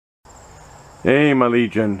Hey my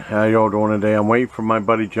Legion, how y'all doing today? I'm waiting for my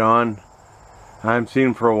buddy John. I haven't seen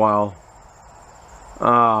him for a while.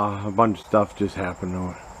 A bunch of stuff just happened,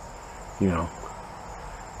 you know.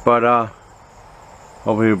 But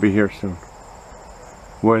hopefully he'll be here soon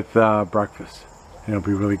with breakfast. It'll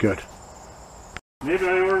be really good. Maybe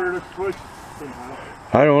I ordered a switch somehow.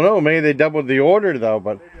 I don't know, maybe they doubled the order though,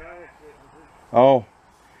 but oh,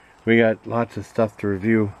 we got lots of stuff to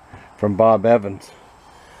review from Bob Evans.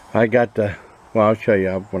 I got the, well, I'll show you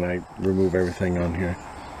up when I remove everything on here.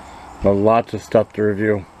 But lots of stuff to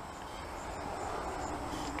review.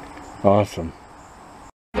 Awesome.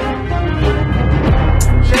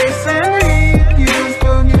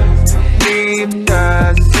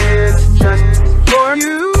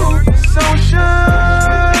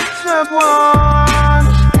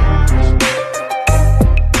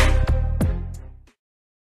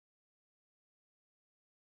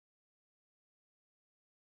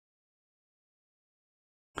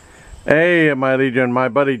 Hey, my Legion, my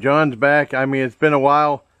buddy John's back. I mean, it's been a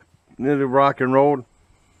while. Nearly rock and rolled.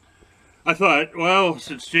 I thought, well,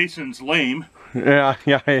 since Jason's lame. Yeah,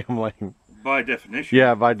 I am lame. By definition.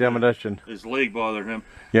 Yeah, by definition. His leg bothered him.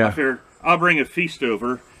 Yeah. I figured I'll bring a feast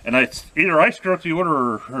over, and either I struck the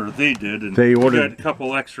order or they did, and they ordered a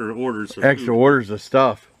couple extra orders. Orders of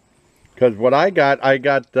stuff. Because what I got,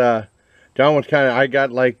 John was I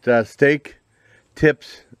got like the steak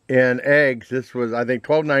tips and eggs. This was, I think,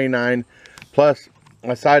 $12.99 plus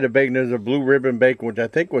a side of bacon. There's a blue ribbon bacon, which I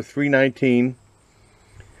think was $3.19.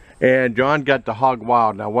 And John got the hog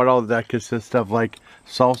wild. Now, what all that consists of, like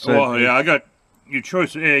salsa? Well, yeah, I got your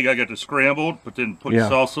choice of egg. I got the scrambled, but then put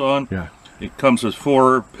salsa on. Yeah. It comes with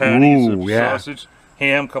 4 patties of sausage,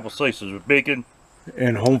 ham, couple slices of bacon,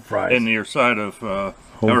 and home fries, and your side of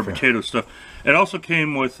potato stuff. It also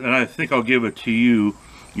came with, and I think I'll give it to you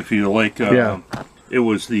if you like. It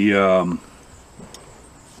was the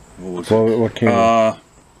what came? I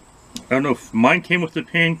don't know if mine came with the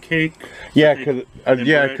pancake. Yeah,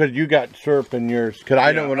 because you got syrup in yours. Because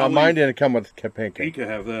I don't. Mine didn't come with pancake. You can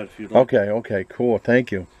have that if you'd like. Okay, cool.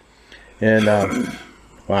 Thank you. And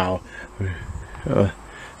wow,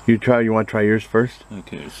 you want to try yours first?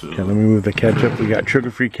 Okay, so let me move the ketchup. We got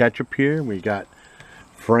sugar-free ketchup here. We got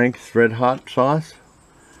Frank's Red Hot sauce.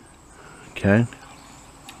 Okay.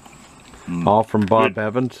 All from Bob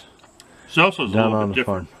Evans. Salsa's down on the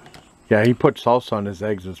farm. Yeah, he put salsa on his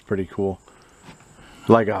eggs. It's pretty cool.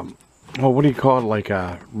 Like what do you call it? Like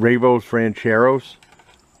Ravo's Rancheros.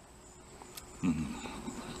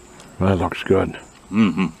 That looks good.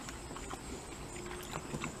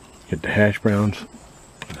 Get the hash browns.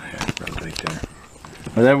 The hash browns right there.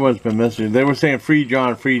 And everyone's been missing. They were saying free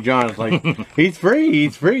John, free John. It's like he's free.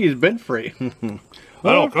 He's free. He's been free. That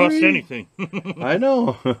don't cost anything. I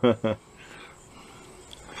know.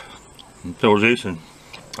 Tell Jason,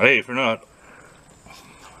 hey, if you're not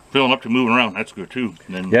feeling up to moving around, that's good too.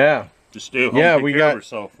 And then just stay home. And take care of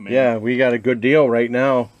yourself, man. Yeah, we got a good deal right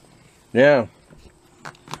now. Yeah.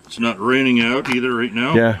 It's not raining out either right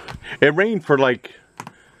now. Yeah, it rained for like,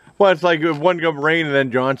 well, it's like one good rain, and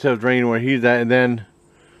then John says rain where he's at, and then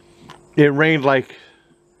it rained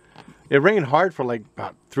hard for like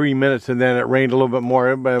about 3 minutes, and then it rained a little bit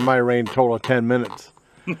more. It might rain a total of 10 minutes.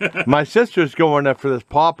 My sister's going up for this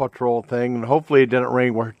Paw Patrol thing, and hopefully it didn't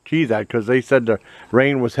rain where she's at, because they said the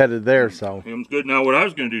rain was headed there. So it's good. Now, what I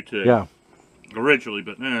was going to do today, originally,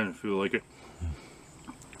 but I didn't feel like it,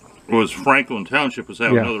 was Franklin Township was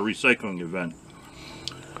having another recycling event,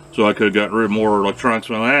 so I could have gotten rid of more electronics.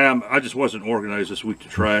 Well, I just wasn't organized this week to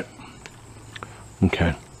try it.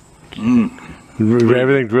 Okay.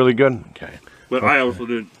 Everything's really good. Okay. But I also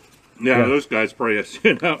did. Yeah, those guys probably have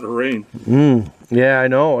sitting out in the rain. Yeah, I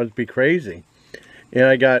know. It'd be crazy. And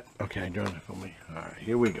I got... Okay, John, for me. All right,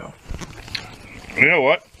 here we go. You know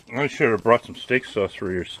what? I should have brought some steak sauce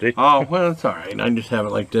for your steak. Oh, well, it's all right. I just have it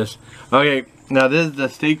like this. Okay, now this is the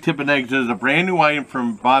steak tip and eggs. This is a brand new item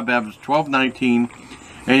from Bob Evans, $12.19.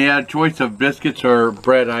 And you had a choice of biscuits or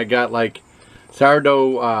bread. I got like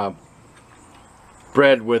sourdough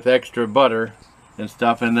bread with extra butter and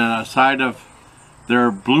stuff. And then a side of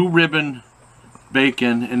their blue ribbon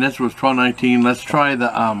bacon, and this was $12.19. Let's try the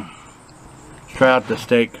try out the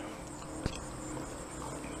steak.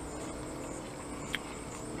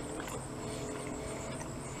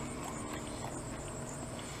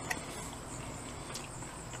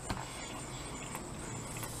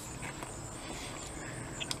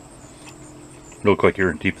 You look like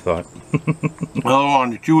you're in deep thought. Oh,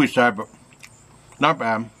 on the chewy side, but not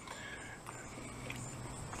bad.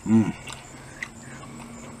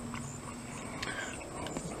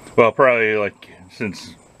 Well, probably like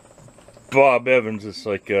since Bob Evans is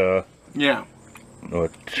like Yeah.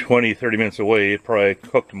 20, 30 minutes away. It probably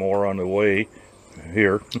cooked more on the way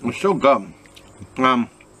here. It's so good. You want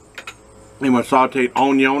sauteed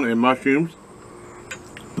onion and mushrooms.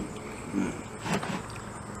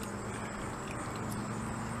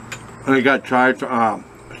 And you got tried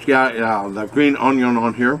it's got the green onion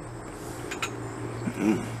on here.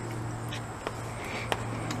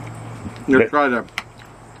 You try the.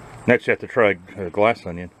 Next, you have to try glass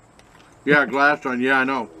onion. Yeah, glass onion. Yeah, I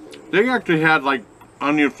know. They actually had like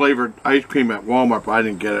onion flavored ice cream at Walmart, but I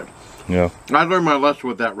didn't get it. Yeah. I learned my lesson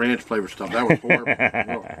with that ranch flavor stuff. That was horrible.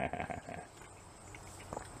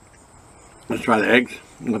 Let's try the eggs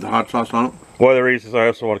with the hot sauce on it. One of the reasons I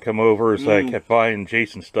also want to come over is I kept buying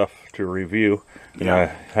Jason stuff to review. And I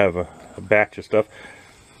have a batch of stuff.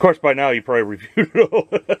 Of course, by now you probably reviewed it all.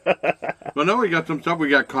 Well, no, we got some stuff. We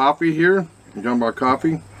got coffee here. We're talking about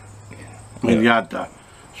coffee. We got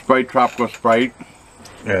Sprite, Tropical Sprite.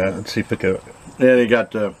 Yeah, let's see, pick it up. Yeah, they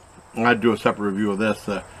got I'd do a separate review of this.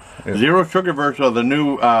 Zero sugar version of the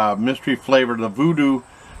new mystery flavor, the Voodoo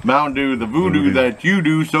Mountain Dew, the Voodoo that you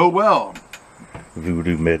do so well.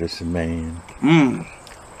 Voodoo Medicine Man.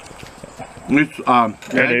 It's, and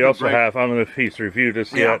they also have, I don't know if he's reviewed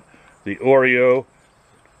this yet, the Oreo,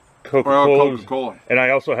 Coca-Cola. And I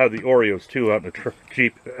also have the Oreos too on the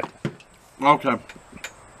Jeep. Okay.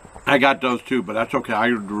 I got those too, but that's okay. I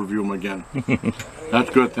can review them again. That's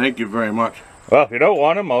good. Thank you very much. Well, if you don't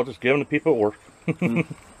want them, I'll just give them to people at work.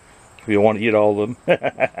 If you want to eat all of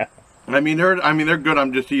them. I mean they're good.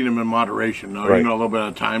 I'm just eating them in moderation, though. Right. You know, a little bit at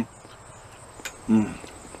a time.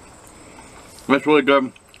 That's really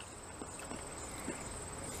good.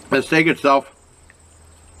 The steak itself,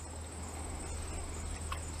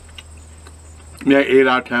 yeah, 8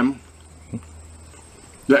 out of 10.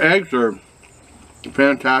 The eggs are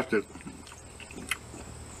fantastic.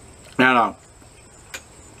 And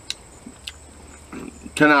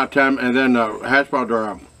 10 out of 10, and then hash browns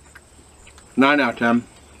are 9 out of 10.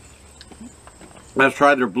 Let's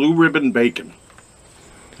try their blue ribbon bacon.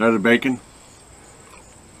 Is that the bacon?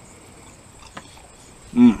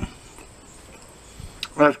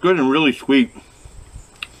 That's good and really sweet.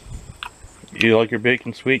 You like your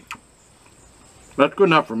bacon sweet? That's good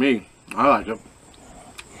enough for me. I like it.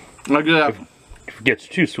 Like that. If it gets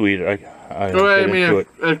too sweet, I mean,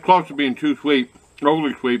 it's close to being too sweet,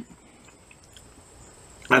 overly sweet.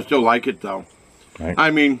 I still like it though. Right.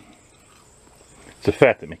 I mean, it's the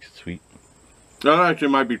fat that makes it sweet. That actually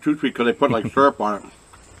might be too sweet because they put like syrup on it.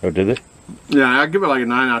 Oh, did they? Yeah, I give it like a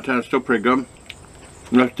 9 out of 10. It's still pretty good.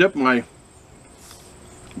 Let's dip my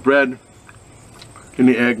bread in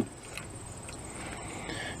the egg.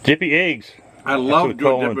 Dippy eggs. I love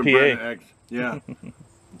doing dipping bread in eggs. Yeah.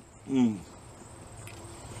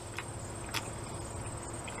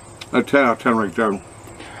 A 10 out of 10 right there.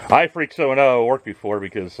 I freaked someone out at work before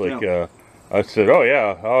because, like, I said, oh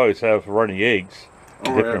yeah, I always have runny eggs,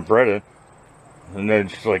 dipping bread in. And then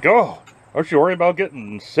she's like, oh, aren't you worried about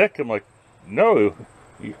getting sick? I'm like, no,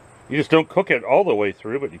 you just don't cook it all the way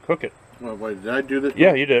through, but you cook it. Well, wait, did I do this?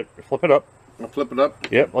 Yeah, you did. Flip it up. I'll flip it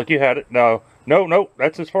up? Yep, like you had it. No,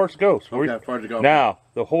 that's as far as it goes. Okay, as far as it goes. Now,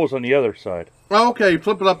 the hole's on the other side. Oh, okay, you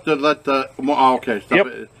flip it up to let the, okay, stop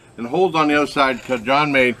it. And the hole's on the other side because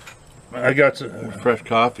John made... I got some fresh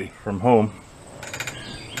coffee from home.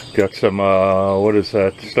 Got some, what is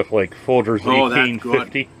that? Stuff like Folgers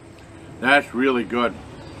 1850. That's really good.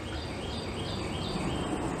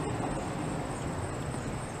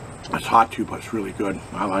 It's hot too, but it's really good.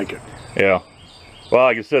 I like it. Yeah. Well,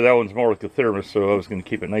 like I said, that one's more like a thermos, so I was going to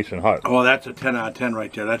keep it nice and hot. Oh, that's a 10 out of 10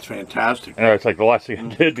 right there. That's fantastic. And it's like the last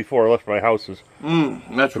thing I did before I left my house is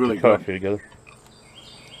that's really good. Coffee together.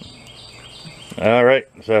 All right,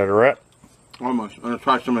 is that a wrap? Almost. I'm going to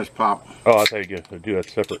try some of this pop. Oh, I thought you were going to do that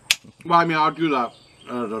separate. Well, I mean, I'll do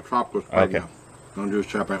the tropical Sprite. Okay. Now. I'll do it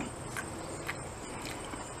separate.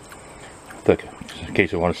 In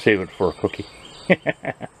case you want to save it for a cookie.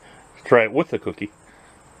 Try it with the cookie.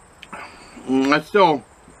 It's still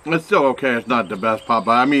okay. It's not the best pop,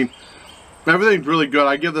 but I mean, everything's really good.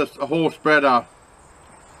 I give this whole spread an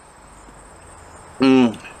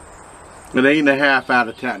 8.5 out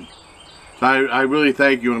of 10. So I really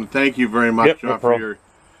thank you, and thank you very much for your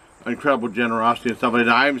incredible generosity and stuff like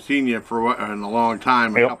that. I haven't seen you in a long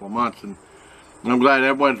time, a couple of months, and I'm glad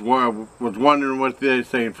everyone's was wondering what they're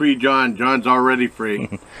saying. Free John. John's already free.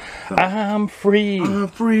 So. I'm free. I'm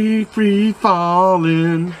free, free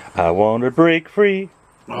falling. I want to break free.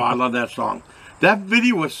 Oh, I love that song. That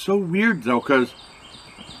video was so weird, though, because...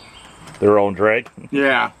 Their own drag?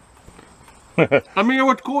 Yeah. I mean, it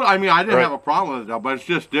was cool. I mean, I didn't have a problem with it, though, but it's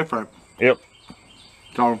just different. Yep.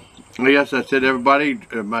 So, I guess that's it, everybody.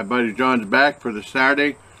 My buddy John's back for the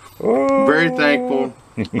Saturday. Oh. Very thankful.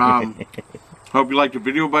 Hope you liked the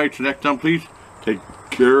video, buddy. Till next time, please take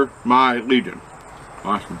care, my Legion.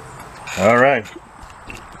 Awesome. All right.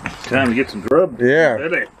 Time to get some grub. Yeah.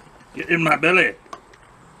 Belly. Get in my belly.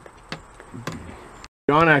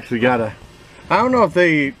 John actually got a... I don't know if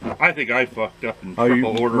they... I think I fucked up and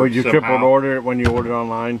triple ordered Would you triple order it when you ordered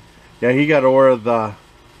online? Yeah, he got to order the...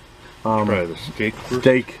 try the steak first.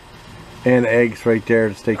 Steak and eggs right there.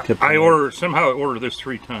 The steak tip. Somehow I ordered this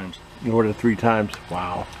 3 times. You ordered 3 times.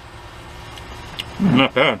 Wow.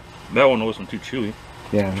 Not bad. That one wasn't too chewy.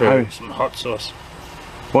 Yeah. Try some hot sauce.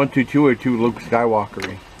 1, 2, 2, or 2 Luke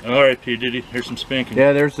Skywalker-y. All right, P. Diddy. Here's some spanking.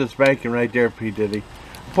 Yeah, there's the spanking right there, P. Diddy.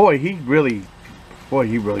 Boy, he really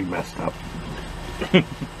messed up.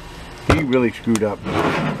 He really screwed up.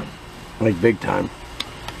 Like, big time.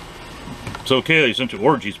 It's okay he's into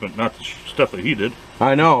orgies, but not the stuff that he did.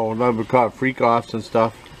 I know. That would call freak-offs and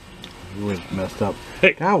stuff. He was messed up.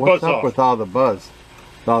 Hey, God, what's up with all the buzz?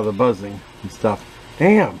 All the buzzing and stuff.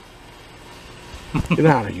 Damn. Get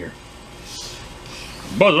out of here.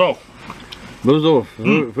 Buzz off. Buzz off.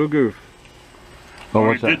 Foo-goof. Oh,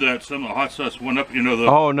 when I did that, some of the hot sauce went up, you know, the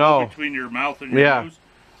oh, no. between your mouth and your nose.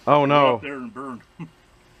 Oh, no. Up there and burned.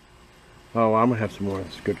 Oh, I'm going to have some more of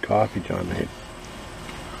this good coffee John made.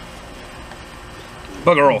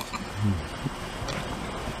 Bugger off.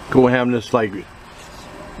 Cool having this, like,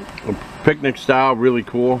 picnic style, really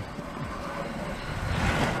cool.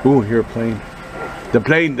 Ooh, here a plane. The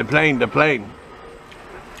plane, the plane, the plane.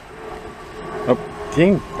 Oh,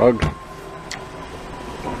 dang bug.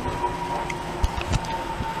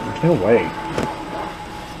 No way.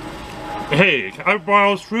 Hey, I brought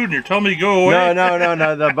all this food and you're telling me to go away?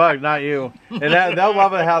 No, the bug, not you. And they'll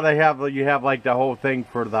love it how they have, you have like the whole thing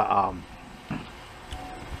for the,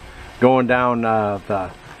 going down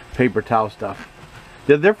the paper towel stuff.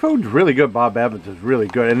 Their food's really good. Bob Evans is really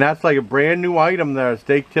good. And that's like a brand new item there,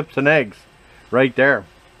 steak tips and eggs. Right there.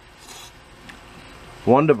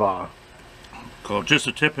 Wonderbar. Called just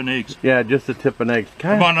a tip and eggs. Yeah, just a tip and eggs.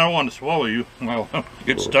 Come on, I don't want to swallow you. Well,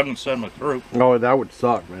 get stuck inside my throat. Oh, that would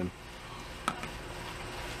suck, man.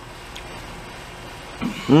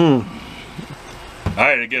 Mmm. I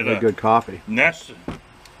had to get a good coffee. Nest.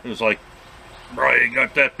 It was like, probably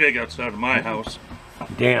got that big outside of my house.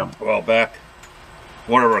 Damn. A while back.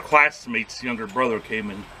 One of our classmates' younger brother came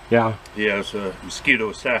in. Yeah. He has mosquito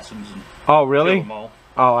assassins. And oh, really? them all.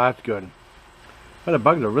 Oh, that's good. But the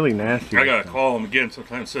bugs are really nasty. I gotta call them again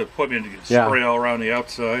sometimes instead of putting me in to spray all around the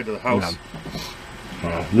outside of the house.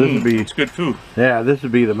 Yeah. This would be. It's good food. Yeah, this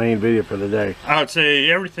would be the main video for the day. I would say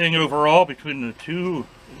everything overall between the two,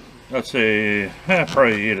 I'd say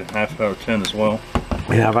probably 8.5 out of 10 as well.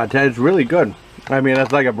 Yeah, about 10. It's really good. I mean,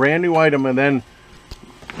 that's like a brand new item, and then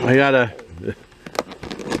I got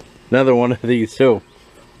another one of these too.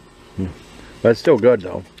 But it's still good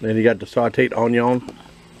though. And you got the sauteed onion.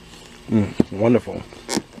 Wonderful.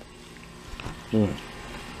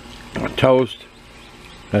 Toast.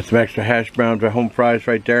 That's some extra hash browns or home fries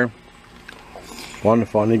right there.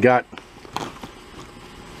 Wonderful. And you got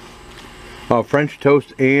French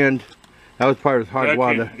toast, and that was part of his hard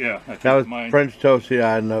water. Yeah, that was mine. French toast,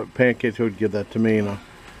 yeah, and the pancakes. Who would give that to me, and I'll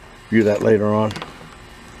view that later on.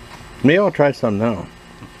 Maybe I'll try some now.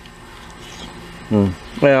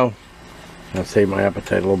 Well, I'll save my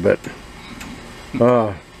appetite a little bit.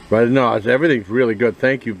 But no, everything's really good.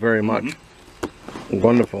 Thank you very much.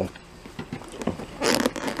 Wonderful.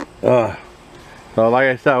 So like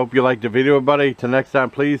I said, I hope you liked the video, buddy. Till next time,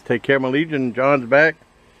 please take care, my Legion. John's back,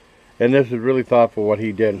 and this is really thoughtful what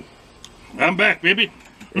he did. I'm back, baby.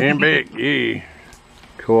 And big, yeah.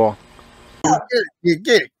 Cool.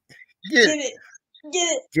 Get it.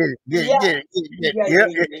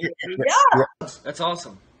 That's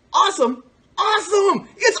awesome. Awesome! Awesome!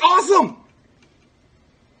 It's awesome!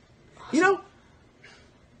 You know,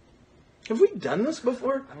 have we done this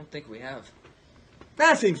before? I don't think we have.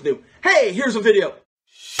 That seems new. Hey, here's a video.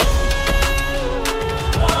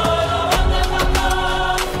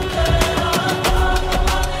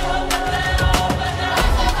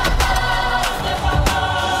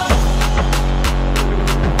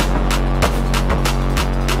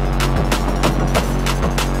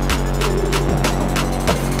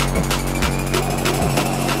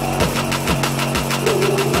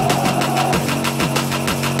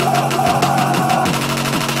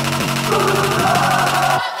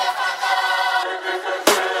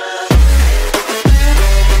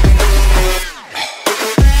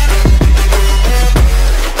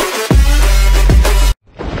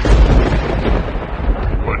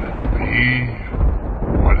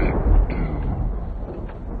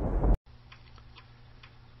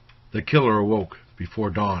 The killer awoke before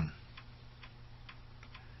dawn.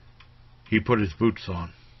 He put his boots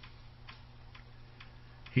on.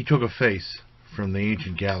 He took a face from the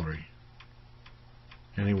ancient gallery,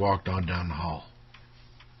 and he walked on down the hall.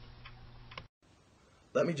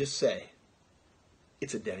 Let me just say,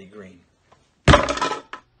 it's a Denny Green.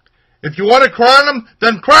 If you want to crown them,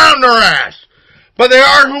 then crown their ass. But they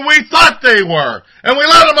are who we thought they were, and we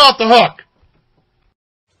let them off the hook.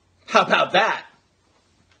 How about that?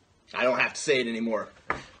 I don't have to say it anymore.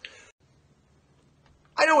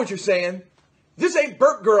 I know what you're saying. This ain't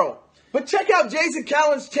Burke Girl. But check out Jason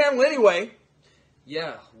Callan's channel anyway.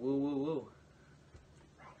 Yeah, woo woo woo.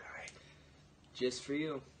 Wrong guy. Just for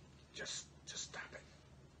you. Just stop it.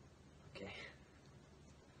 Okay.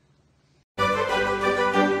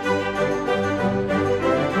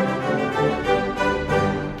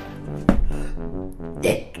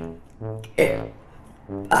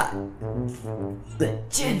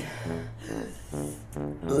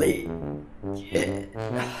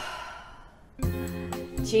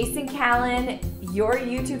 Jason Callan, your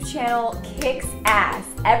YouTube channel kicks ass.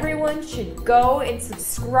 Everyone should go and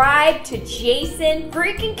subscribe to Jason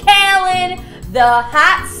freaking Callan, the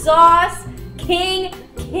hot sauce king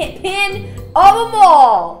pin of them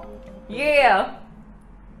all. Yeah.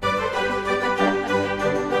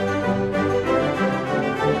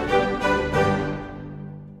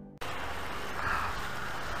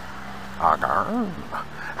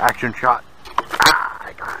 Action shot.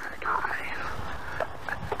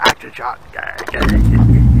 Action shot.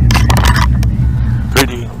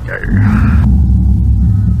 3D.